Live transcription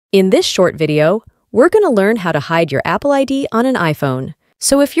In this short video, we're going to learn how to hide your Apple ID on an iPhone.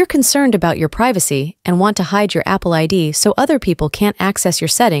 So if you're concerned about your privacy and want to hide your Apple ID so other people can't access your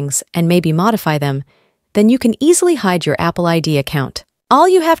settings and maybe modify them, then you can easily hide your Apple ID account. All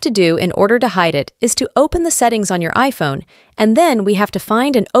you have to do in order to hide it is to open the settings on your iPhone, and then we have to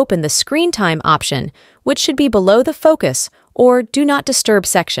find and open the Screen Time option, which should be below the Focus or Do Not Disturb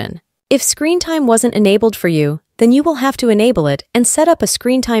section. If Screen Time wasn't enabled for you, then you will have to enable it and set up a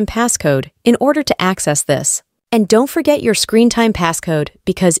Screen Time passcode in order to access this. And don't forget your Screen Time passcode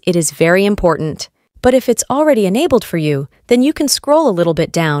because it is very important. But if it's already enabled for you, then you can scroll a little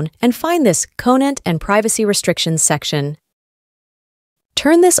bit down and find this Content and Privacy Restrictions section.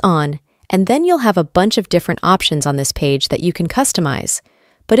 Turn this on, and then you'll have a bunch of different options on this page that you can customize.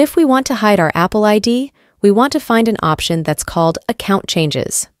 But if we want to hide our Apple ID, we want to find an option that's called Account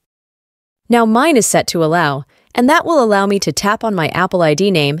Changes. Now mine is set to Allow, and that will allow me to tap on my Apple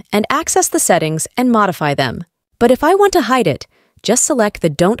ID name and access the settings and modify them. But if I want to hide it, just select the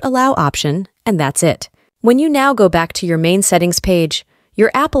Don't Allow option, and that's it. When you now go back to your main settings page,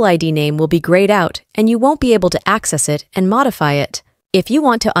 your Apple ID name will be grayed out and you won't be able to access it and modify it. If you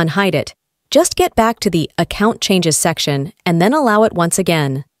want to unhide it, just get back to the Account Changes section and then allow it once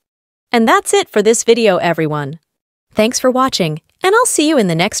again. And that's it for this video, everyone. Thanks for watching, and I'll see you in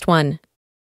the next one.